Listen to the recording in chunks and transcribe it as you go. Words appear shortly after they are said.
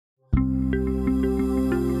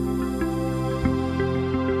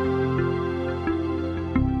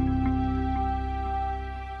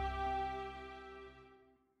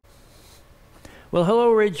Well,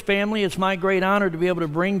 hello, Ridge family. It's my great honor to be able to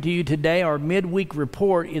bring to you today our midweek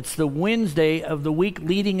report. It's the Wednesday of the week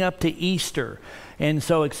leading up to Easter. And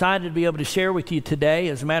so excited to be able to share with you today.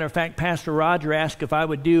 As a matter of fact, Pastor Roger asked if I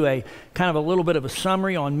would do a kind of a little bit of a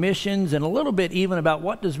summary on missions and a little bit even about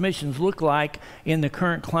what does missions look like in the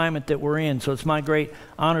current climate that we're in. So it's my great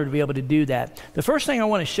honor to be able to do that. The first thing I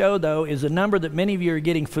want to show, though, is a number that many of you are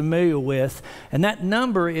getting familiar with. And that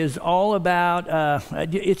number is all about,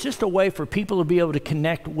 it's just a way for people to be able to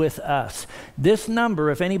connect with us. This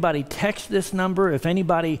number, if anybody texts this number, if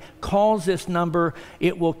anybody calls this number,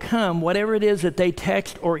 it will come, whatever it is that they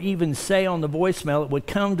text or even say on the voicemail, it would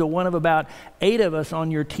come to one of about 8 of us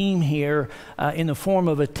on your team here in the form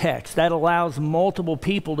of a text. That allows multiple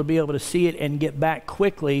people to be able to see it and get back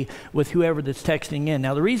quickly with whoever that's texting in.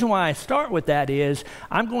 Now, the reason why I start with that is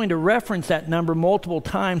I'm going to reference that number multiple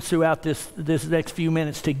times throughout this next few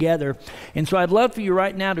minutes together. And so I'd love for you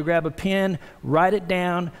right now to grab a pen, write it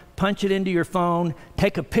down, punch it into your phone,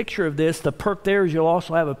 take a picture of this. The perk there is you'll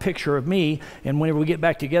also have a picture of me, and whenever we get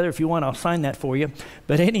back together, if you want, I'll sign that for you.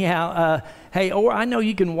 But anyhow, hey, or I know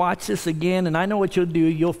you can watch this again, and I know what you'll do.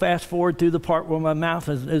 You'll fast forward through the part where my mouth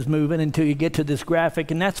is moving until you get to this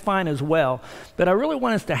graphic, and that's fine as well. But I really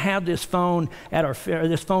want us to have this phone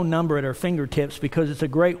number at our fingertips because it's a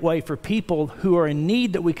great way for people who are in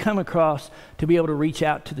need that we come across to be able to reach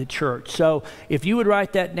out to the church. So if you would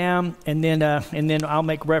write that down, and then I'll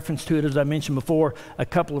make reference to it, as I mentioned before, a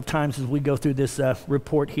couple of times as we go through this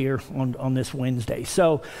report here on this Wednesday.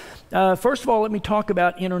 So first of all, let me talk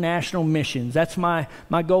about international missions. That's my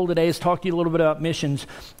goal today, is talk to you a little bit about missions.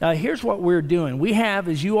 Here's what we're doing. We have,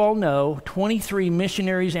 as you all know, 23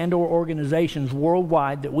 missionaries and or organizations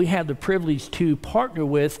worldwide that we have the privilege to partner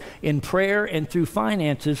with in prayer and through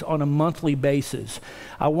finances on a monthly basis.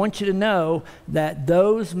 I want you to know that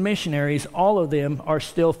those missionaries, all of them, are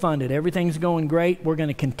still funded. Everything's going great. We're going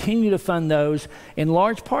to continue to fund those. In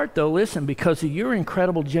large part, though, listen, because of your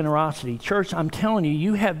incredible generosity. Church, I'm telling you,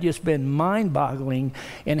 you have just been mind-boggling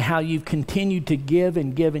in how you've continued to give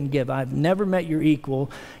and give and give. I've never met your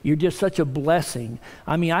equal. You're just such a blessing.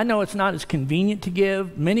 I mean, I know it's not as convenient to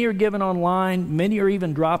give. Many are giving online. Many are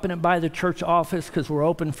even dropping it by the church office because we're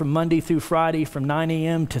open from Monday through Friday from 9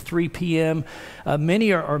 a.m. to 3 p.m.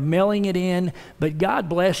 Many are mailing it in. But God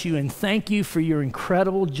bless you and thank you for your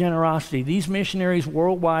incredible generosity. These missionaries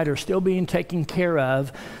worldwide are still being taken care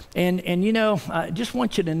of. And you know, I just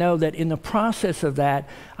want you to know that in the process of that,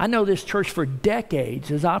 I know this church for decades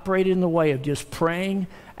has operated in the way of just praying,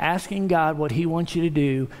 asking God what he wants you to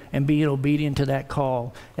do and being obedient to that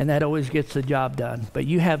call. And that always gets the job done. But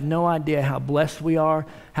you have no idea how blessed we are,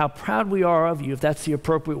 how proud we are of you, if that's the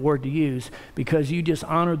appropriate word to use, because you just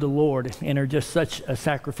honor the Lord and are just such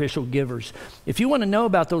sacrificial givers. If you want to know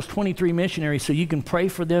about those 23 missionaries so you can pray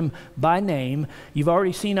for them by name, you've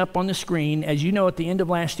already seen up on the screen. As you know, at the end of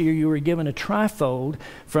last year, you were given a trifold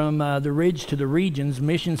from the Ridge to the Regions,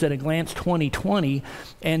 Missions at a Glance 2020.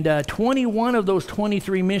 And 21 of those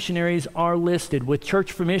 23 missionaries are listed. With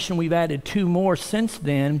Church for Mission, we've added 2 more since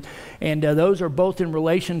then. And those are both in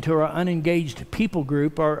relation to our unengaged people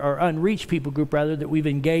group, or unreached people group rather, that we've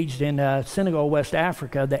engaged in Senegal, West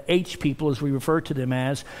Africa, the H people as we refer to them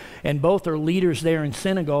as, and both are leaders there in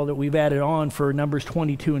Senegal that we've added on for numbers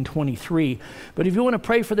 22 and 23. But if you want to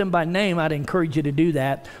pray for them by name, I'd encourage you to do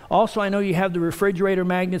that. Also, I know you have the refrigerator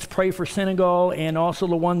magnets, Pray for Senegal, and also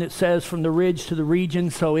the one that says From the Ridge to the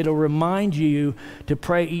Region, so it'll remind you to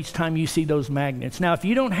pray each time you see those magnets. Now, if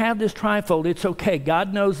you don't have this trifold, it's okay.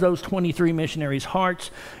 God knows those 23 missionaries'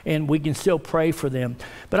 hearts, and we can still pray for them.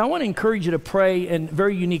 But I want to encourage you to pray in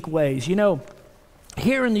very unique ways. You know,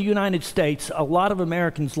 here in the United States, a lot of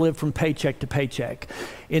Americans live from paycheck to paycheck.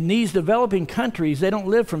 In these developing countries, they don't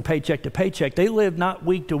live from paycheck to paycheck. They live not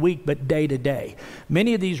week to week, but day to day.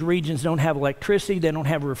 Many of these regions don't have electricity. They don't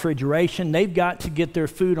have refrigeration. They've got to get their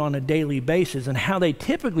food on a daily basis. And how they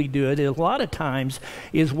typically do it, a lot of times,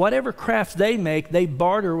 is whatever crafts they make, they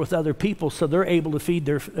barter with other people so they're able to feed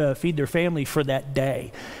their family for that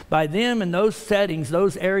day. By them in those settings,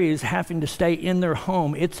 those areas having to stay in their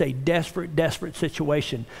home, it's a desperate, desperate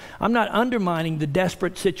situation. I'm not undermining the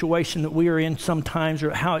desperate situation that we are in sometimes,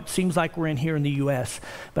 or how it seems like we're in here in the U.S.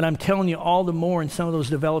 But I'm telling you, all the more in some of those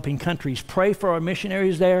developing countries. Pray for our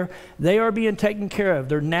missionaries there. They are being taken care of.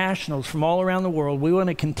 They're nationals from all around the world. We want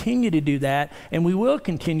to continue to do that, and we will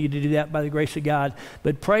continue to do that by the grace of God.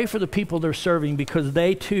 But pray for the people they're serving, because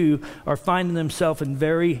they too are finding themselves in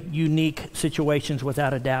very unique situations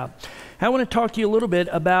without a doubt. I want to talk to you a little bit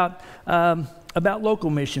about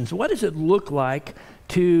local missions. What does it look like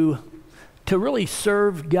to to really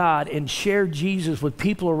serve God and share Jesus with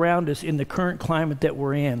people around us in the current climate that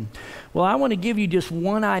we're in? Well, I want to give you just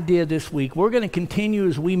one idea this week. We're going to continue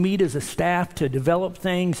as we meet as a staff to develop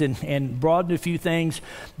things and broaden a few things,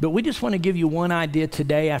 but we just want to give you one idea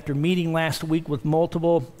today after meeting last week with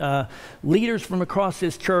multiple leaders from across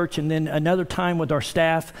this church, and then another time with our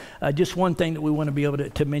staff. Just one thing that we want to be able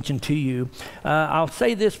to mention to you. I'll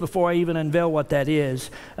say this before I even unveil what that is.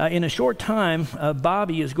 In a short time,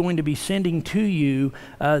 Bobby is going to be sending to you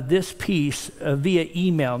this piece via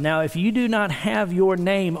email. Now, if you do not have your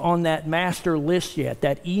name on that master list yet,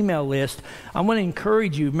 that email list, I want to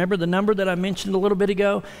encourage you. Remember the number that I mentioned a little bit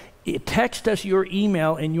ago? Text us your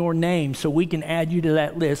email and your name so we can add you to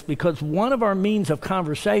that list, because one of our means of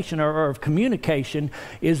conversation or of communication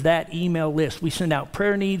is that email list. We send out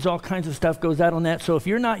prayer needs, all kinds of stuff goes out on that. So if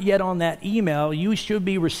you're not yet on that email, you should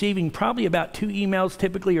be receiving probably about 2 emails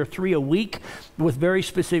typically, or 3 a week, with very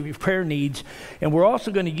specific prayer needs. And we're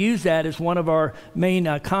also going to use that as one of our main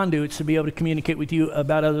conduits to be able to communicate with you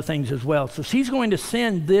about other things as well. So she's going to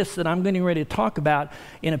send this that I'm getting ready to talk about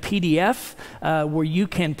in a PDF where you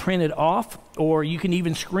can print it off, or you can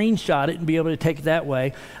even screenshot it and be able to take it that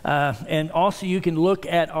way. And also you can look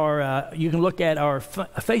at our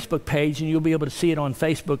Facebook page, and you'll be able to see it on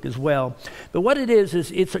Facebook as well. But what it is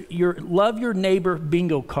it's your Love Your Neighbor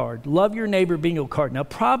bingo card. Love Your Neighbor bingo card. Now,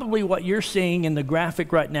 probably what you're seeing in the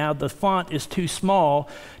graphic right now, the font is too small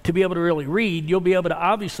to be able to really read. You'll be able to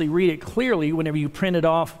obviously read it clearly whenever you print it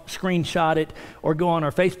off, screenshot it, or go on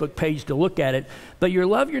our Facebook page to look at it. But your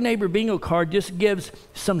Love Your Neighbor bingo card just gives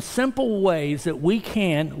some simple ways that we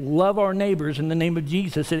can love our neighbors in the name of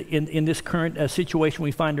Jesus in this current situation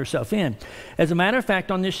we find ourselves in. As a matter of fact,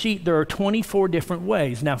 on this sheet, there are 24 different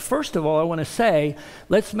ways. Now, first of all, I want to say,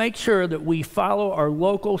 let's make sure that we follow our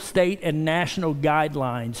local, state, and national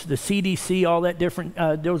guidelines. The CDC, all that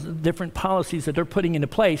those different policies that they're putting into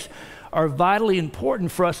place are vitally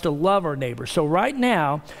important for us to love our neighbors. So right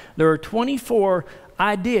now, there are 24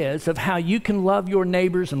 ideas of how you can love your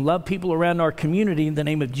neighbors and love people around our community in the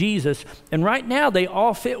name of Jesus. And right now, they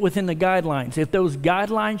all fit within the guidelines. If those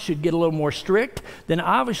guidelines should get a little more strict, then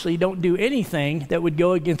obviously don't do anything that would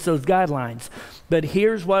go against those guidelines. But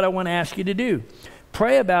here's what I want to ask you to do.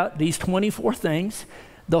 Pray about these 24 things.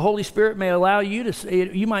 The Holy Spirit may allow you to say,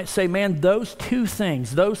 you might say, man, those 2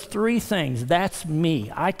 things, those 3 things, that's me.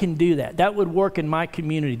 I can do that. That would work in my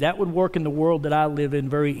community. That would work in the world that I live in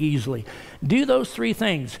very easily. Do those 3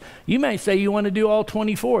 things. You may say you want to do all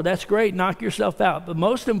 24. That's great. Knock yourself out. But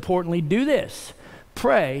most importantly, do this.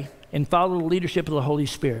 Pray and follow the leadership of the Holy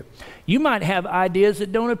Spirit. You might have ideas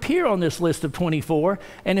that don't appear on this list of 24,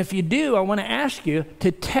 and if you do, I want to ask you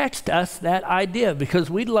to text us that idea, because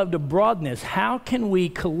we'd love to broaden this. How can we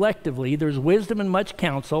collectively, there's wisdom and much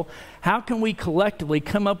counsel, how can we collectively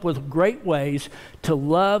come up with great ways to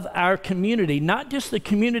love our community, not just the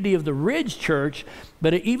community of the Ridge Church,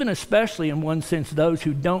 but even especially in one sense, those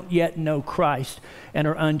who don't yet know Christ and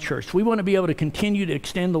are unchurched. We want to be able to continue to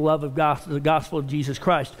extend the love of the gospel of Jesus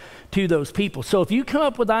Christ to those people. So if you come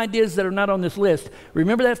up with ideas that are not on this list,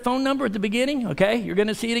 remember that phone number at the beginning, okay? You're going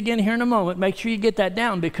to see it again here in a moment. Make sure you get that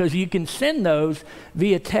down, because you can send those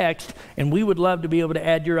via text, and we would love to be able to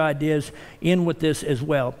add your ideas in with this as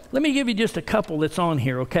well. Let me give you just a couple that's on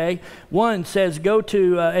here, okay? One says go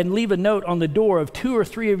to and leave a note on the door of 2 or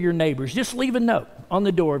 3 of your neighbors. Just leave a note on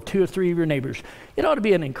the door of 2 or 3 of your neighbors. It ought to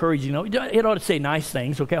be an encouraging note. It ought to say nice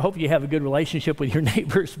things, okay? I hope you have a good relationship with your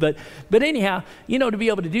neighbors. But anyhow, to be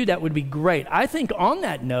able to do that would be great. I think on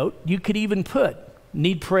that note, you could even put,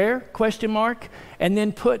 need prayer, ? And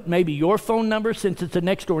then put maybe your phone number, since it's a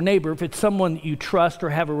next door neighbor, if it's someone that you trust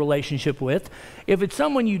or have a relationship with. If it's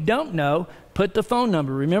someone you don't know, put the phone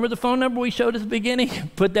number. Remember the phone number we showed at the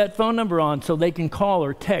beginning? Put that phone number on so they can call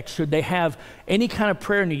or text should they have any kind of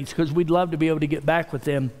prayer needs, because we'd love to be able to get back with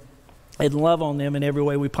them and love on them in every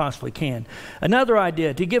way we possibly can. Another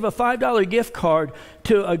idea, to give a $5 gift card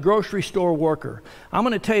to a grocery store worker. I'm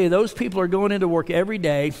going to tell you, those people are going into work every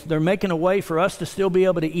day. They're making a way for us to still be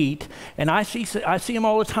able to eat. And I see them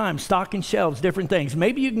all the time, stocking shelves, different things.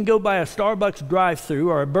 Maybe you can go by a Starbucks drive-through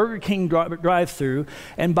or a Burger King drive-through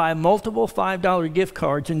and buy multiple $5 gift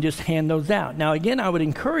cards and just hand those out. Now, again, I would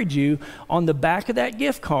encourage you, on the back of that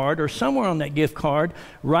gift card or somewhere on that gift card,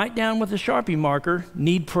 write down with a Sharpie marker,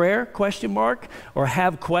 need prayer, ? question mark, or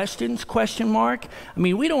have questions, question mark. I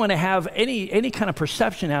mean, we don't want to have any kind of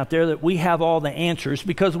perception out there that we have all the answers,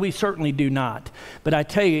 because we certainly do not. But I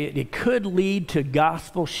tell you, it could lead to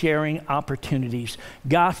gospel sharing opportunities,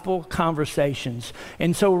 gospel conversations.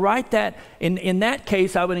 And so write that. In that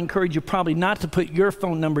case, I would encourage you probably not to put your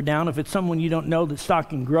phone number down if it's someone you don't know that's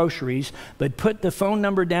stocking groceries, but put the phone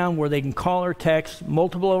number down where they can call or text.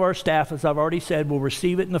 Multiple of our staff, as I've already said, will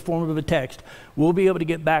receive it in the form of a text. We'll be able to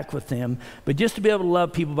get back with them. But just to be able to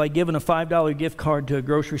love people by giving a $5 gift card to a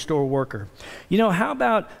grocery store worker. You know, how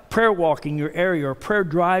about prayer walking your area or prayer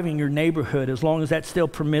driving your neighborhood, as long as that's still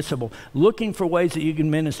permissible, looking for ways that you can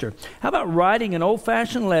minister? How about writing an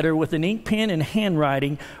old-fashioned letter with an ink pen and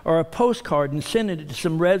handwriting, or a postcard, and sending it to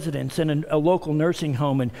some residents in a local nursing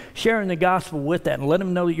home and sharing the gospel with that and let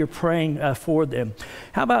them know that you're praying for them?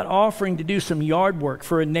 How about offering to do some yard work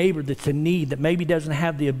for a neighbor that's in need, that maybe doesn't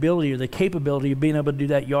have the ability or the capability of being able to do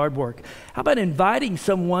that yard work? How about inviting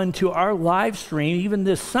someone to our live stream, even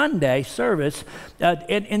this Sunday service,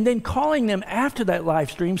 and then calling them after that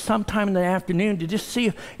live stream sometime in the afternoon to just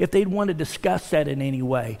see if they'd want to discuss that in any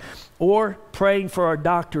way? Or praying for our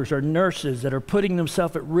doctors or nurses that are putting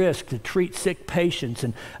themselves at risk to treat sick patients.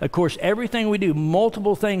 And of course, everything we do,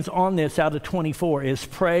 multiple things on this out of 24, is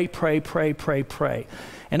pray, pray, pray, pray, pray.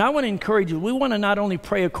 And I want to encourage you, we want to not only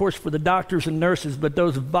pray, of course, for the doctors and nurses, but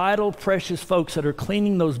those vital, precious folks that are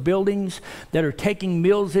cleaning those buildings, that are taking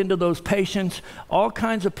meals into those patients, all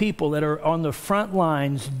kinds of people that are on the front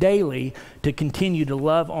lines daily to continue to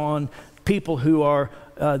love on people who are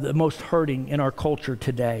the most hurting in our culture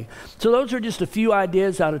today. So those are just a few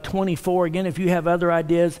ideas out of 24. Again, if you have other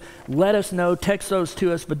ideas, let us know, text those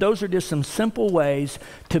to us. But those are just some simple ways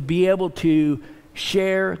to be able to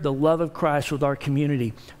share the love of Christ with our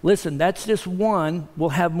community. Listen, that's just one. We'll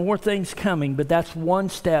have more things coming, but that's one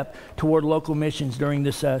step toward local missions during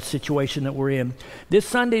this situation that we're in. This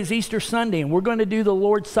Sunday is Easter Sunday, and we're going to do the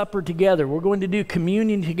Lord's Supper together. We're going to do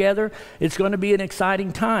communion together. It's going to be an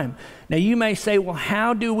exciting time. Now, you may say, well,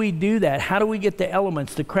 how do we do that? How do we get the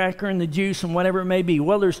elements, the cracker and the juice and whatever it may be?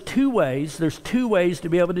 Well, there's two ways. There's two ways to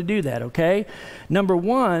be able to do that, okay? Number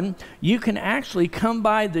one, you can actually come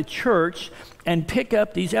by the church and pick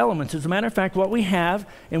up these elements. As a matter of fact, what we have,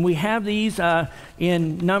 and we have these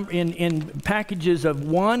in packages of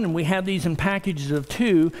 1, and we have these in packages of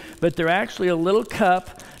 2, but they're actually a little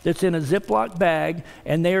cup that's in a Ziploc bag,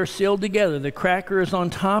 and they are sealed together. The cracker is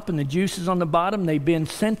on top and the juice is on the bottom. They've been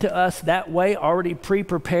sent to us that way, already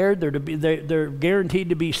pre-prepared. They're guaranteed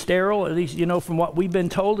to be sterile, at least, you know, from what we've been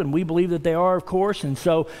told, and we believe that they are, of course, and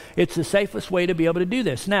so it's the safest way to be able to do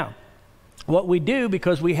this. Now, what we do,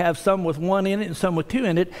 because we have some with 1 in it and some with 2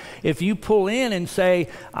 in it, if you pull in and say,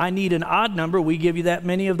 I need an odd number, we give you that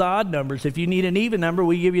many of the odd numbers. If you need an even number,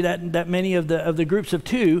 we give you that many of the groups of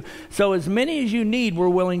 2. So as many as you need, we're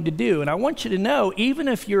willing to do. And I want you to know, even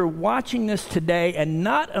if you're watching this today and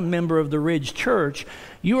not a member of the Ridge Church,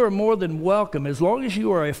 you are more than welcome, as long as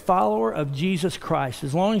you are a follower of Jesus Christ,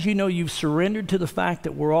 as long as you know you've surrendered to the fact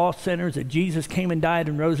that we're all sinners, that Jesus came and died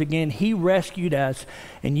and rose again. He rescued us,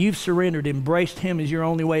 and you've surrendered, embraced Him as your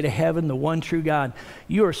only way to heaven, the one true God.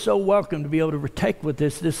 You are so welcome to be able to partake with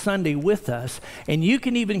this Sunday with us, and you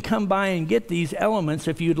can even come by and get these elements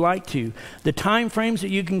if you'd like to. The time frames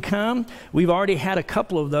that you can come, we've already had a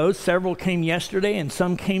couple of those. Several came yesterday and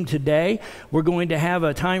some came today. We're going to have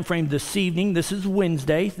a time frame this evening. This is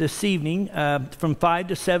Wednesday. This evening from 5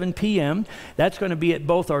 to 7 p.m. That's going to be at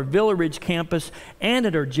both our Villa Ridge campus and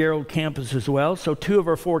at our Gerald campus as well. So 2 of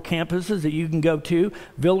our 4 campuses that you can go to,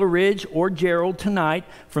 Villa Ridge or Gerald, tonight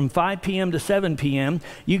from 5 p.m. to 7 p.m.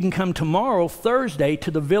 You can come tomorrow, Thursday,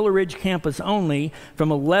 to the Villa Ridge campus only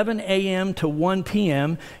from 11 a.m. to 1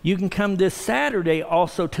 p.m. You can come this Saturday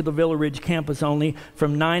also to the Villa Ridge campus only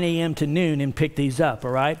from 9 a.m. to noon and pick these up,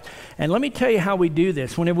 all right? And let me tell you how we do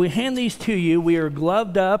this. Whenever we hand these to you, we are gloved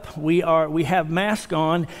up, we have masks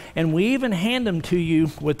on, and we even hand them to you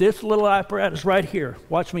with this little apparatus right here.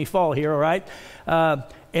 Watch me fall here, all right?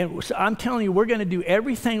 And so I'm telling you, we're going to do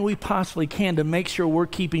everything we possibly can to make sure we're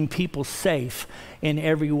keeping people safe in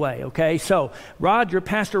every way, okay? So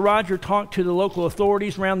Pastor Roger talked to the local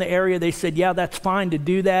authorities around the area. They said, yeah, that's fine to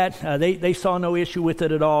do that. They saw no issue with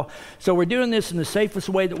it at all. So we're doing this in the safest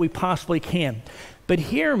way that we possibly can. But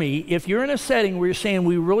hear me, if you're in a setting where you're saying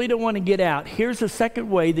we really don't want to get out, here's a second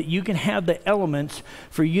way that you can have the elements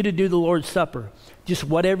for you to do the Lord's Supper. Just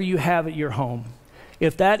whatever you have at your home.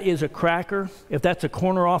 If that is a cracker, if that's a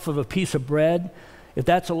corner off of a piece of bread, if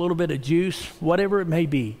that's a little bit of juice, whatever it may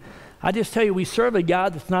be. I just tell you, we serve a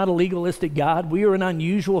God that's not a legalistic God. We are in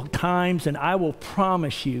unusual times, and I will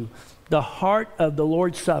promise you, The heart of the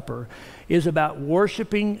Lord's Supper is about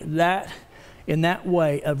worshiping that in that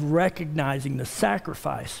way of recognizing the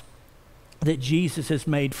sacrifice that Jesus has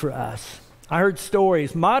made for us. I heard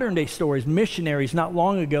stories, modern day stories, missionaries not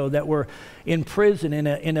long ago that were in prison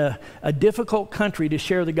in a difficult country to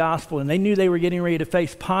share the gospel, and they knew they were getting ready to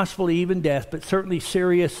face possibly even death, but certainly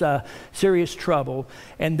serious trouble.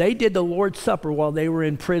 And they did the Lord's Supper while they were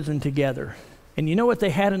in prison together. And you know what they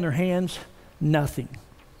had in their hands? Nothing.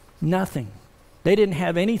 Nothing. They didn't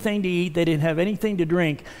have anything to eat. They didn't have anything to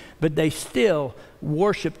drink, but they still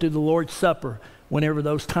worshiped through the Lord's Supper whenever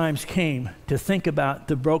those times came to think about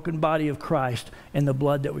the broken body of Christ and the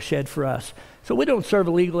blood that was shed for us. So we don't serve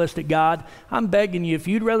a legalistic God. I'm begging you, if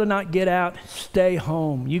you'd rather not get out, stay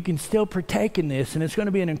home. You can still partake in this, and it's going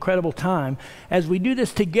to be an incredible time as we do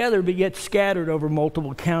this together, but yet scattered over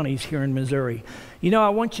multiple counties here in Missouri. You know, I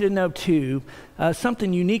want you to know, too,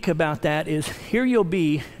 something unique about that is here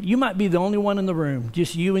you might be the only one in the room,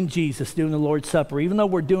 just you and Jesus doing the Lord's Supper, even though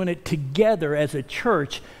we're doing it together as a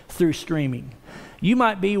church through streaming. You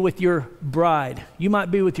might be with your bride. You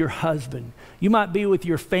might be with your husband. You might be with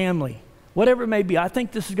your family. Whatever it may be, I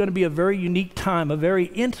think this is going to be a very unique time, a very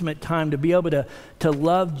intimate time to be able to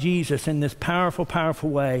love Jesus in this powerful, powerful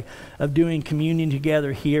way of doing communion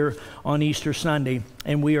together here on Easter Sunday.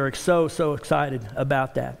 And we are so excited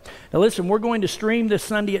about that. Now listen, we're going to stream this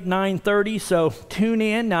Sunday at 9:30, so tune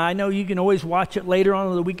in. Now I know you can always watch it later on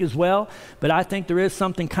in the week as well, but I think there is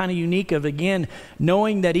something kind of unique of, again,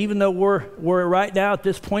 knowing that even though we're right now at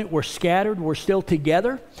this point, we're scattered, we're still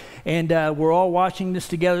together. And we're all watching this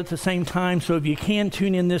together at the same time. So if you can,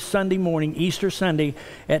 tune in this Sunday morning, Easter Sunday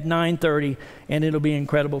at 9:30, and it'll be an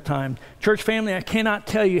incredible time. Church family, I cannot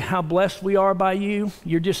tell you how blessed we are by you.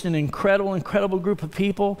 You're just an incredible, incredible group of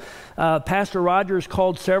people. Pastor Roger has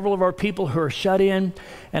called several of our people who are shut in.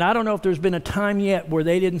 And I don't know if there's been a time yet where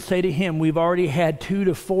they didn't say to him, we've already had 2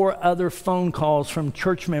 to 4 other phone calls from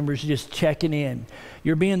church members just checking in.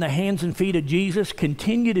 You're being the hands and feet of Jesus.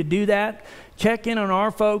 Continue to do that. Check in on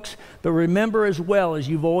our folks, but remember as well, as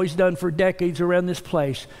you've always done for decades around this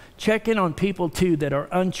place, check in on people too that are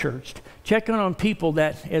unchurched. Check in on people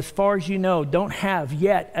that, as far as you know, don't have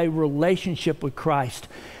yet a relationship with Christ.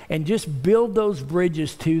 And just build those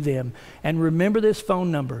bridges to them. And remember this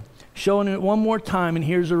phone number. Showing it one more time, and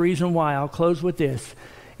here's the reason why. I'll close with this.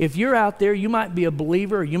 If you're out there, you might be a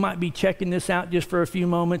believer, or you might be checking this out just for a few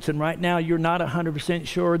moments, and right now you're not 100%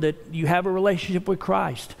 sure that you have a relationship with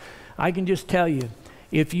Christ. I can just tell you,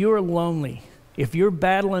 if you're lonely, if you're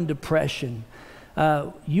battling depression,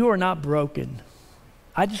 you are not broken.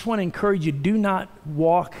 I just want to encourage you, do not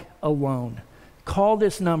walk alone. Call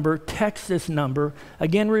this number, text this number.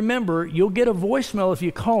 Again, remember, you'll get a voicemail if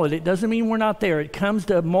you call it. It doesn't mean we're not there. It comes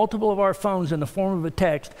to multiple of our phones in the form of a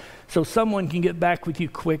text, so someone can get back with you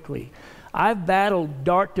quickly. I've battled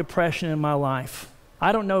dark depression in my life.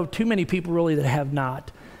 I don't know too many people really that have not.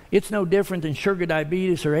 It's no different than sugar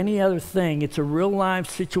diabetes or any other thing. It's a real life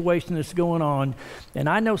situation that's going on. And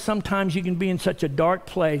I know sometimes you can be in such a dark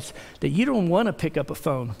place that you don't want to pick up a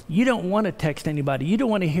phone. You don't want to text anybody. You don't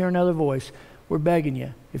want to hear another voice. We're begging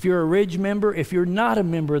you. If you're a Ridge member, if you're not a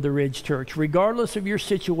member of the Ridge Church, regardless of your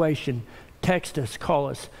situation, text us, call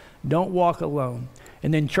us. Don't walk alone.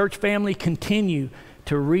 And then church family, continue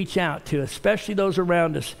to reach out to especially those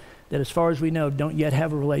around us that, as far as we know, don't yet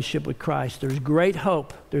have a relationship with Christ. There's great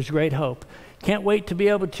hope. There's great hope. Can't wait to be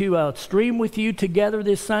able to stream with you together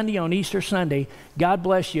this Sunday on Easter Sunday. God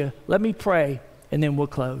bless you. Let me pray, and then we'll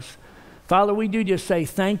close. Father, we do just say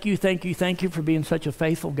thank you, thank you, thank you for being such a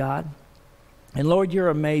faithful God. And Lord, you're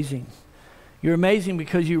amazing. You're amazing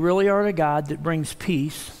because you really are a God that brings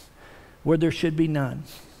peace where there should be none.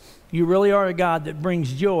 You really are a God that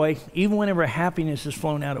brings joy even whenever happiness is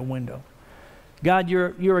flown out a window. God,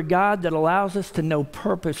 you're a God that allows us to know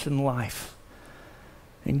purpose in life.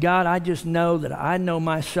 And God, I just know that I know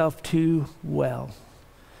myself too well.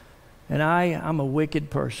 And I'm a wicked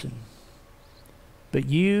person. But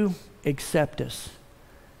you accept us.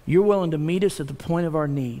 You're willing to meet us at the point of our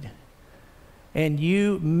need. And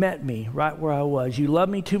you met me right where I was. You love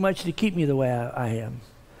me too much to keep me the way I am.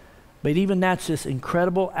 But even that's this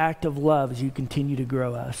incredible act of love as you continue to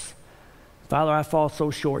grow us. Father, I fall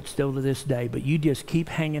so short still to this day, but you just keep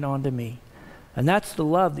hanging on to me. And that's the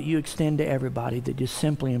love that you extend to everybody that just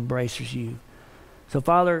simply embraces you. So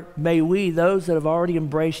Father, may we, those that have already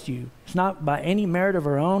embraced you, it's not by any merit of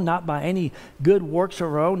our own, not by any good works of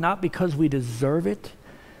our own, not because we deserve it,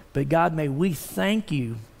 but God, may we thank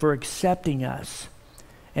you for accepting us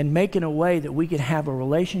and making a way that we could have a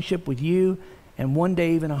relationship with you and one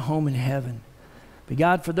day even a home in heaven. But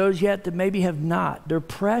God, for those yet that maybe have not, they're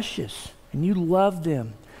precious and you love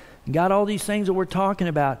them. God, all these things that we're talking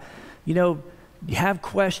about, you know, you have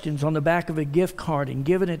questions on the back of a gift card and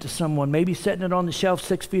giving it to someone, maybe setting it on the shelf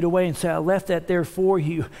 6 feet away and say, I left that there for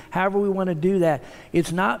you. However we want to do that.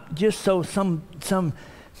 It's not just so some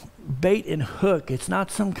bait and hook. It's not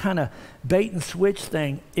some kind of bait and switch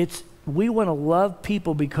thing. We want to love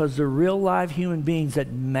people because they're real live human beings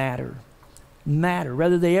that matter.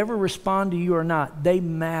 Whether they ever respond to you or not, they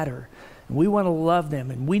matter. And we want to love them,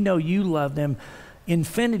 and we know you love them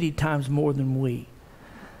infinity times more than we.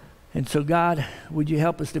 And so, God, would you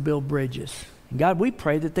help us to build bridges? And God, we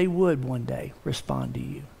pray that they would one day respond to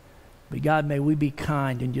you. But God, may we be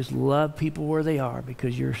kind and just love people where they are,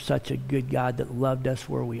 because you're such a good God that loved us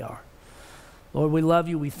where we are. Lord, we love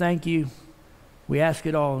you. We thank you. We ask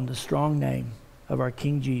it all in the strong name of our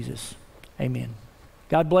King Jesus. Amen.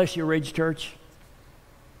 God bless you, Ridge Church.